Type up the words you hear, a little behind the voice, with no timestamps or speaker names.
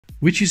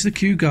Which is the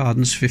Kew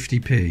Gardens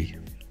 50p?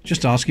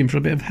 Just asking for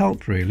a bit of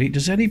help really.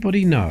 Does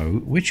anybody know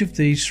which of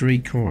these three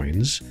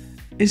coins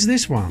is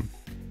this one?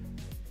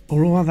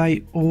 Or are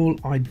they all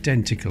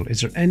identical?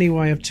 Is there any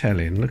way of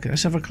telling? Look,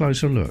 let's have a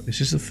closer look.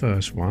 This is the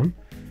first one.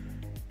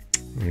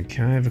 Okay,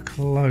 have a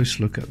close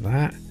look at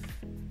that.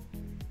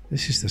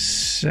 This is the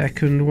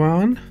second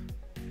one.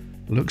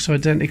 Looks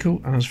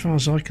identical, and as far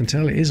as I can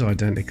tell, it is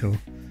identical.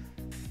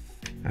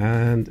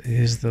 And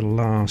here's the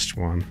last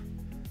one.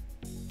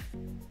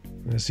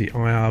 There's the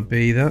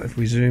IRB there. If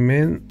we zoom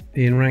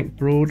in rank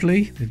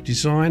broadly, the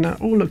designer,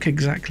 all look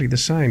exactly the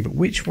same. But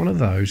which one of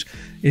those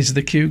is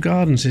the Kew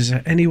Gardens? Is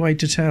there any way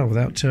to tell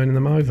without turning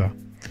them over?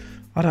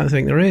 I don't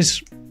think there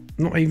is.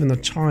 Not even the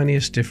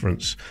tiniest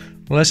difference.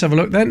 Well, let's have a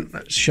look then.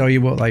 Let's show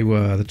you what they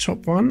were. The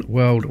top one,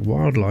 World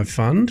Wildlife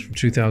Fund from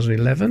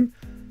 2011.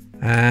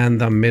 And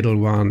the middle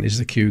one is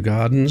the Kew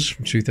Gardens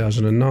from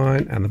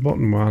 2009. And the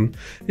bottom one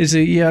is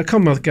the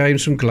Commonwealth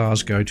Games from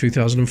Glasgow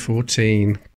 2014.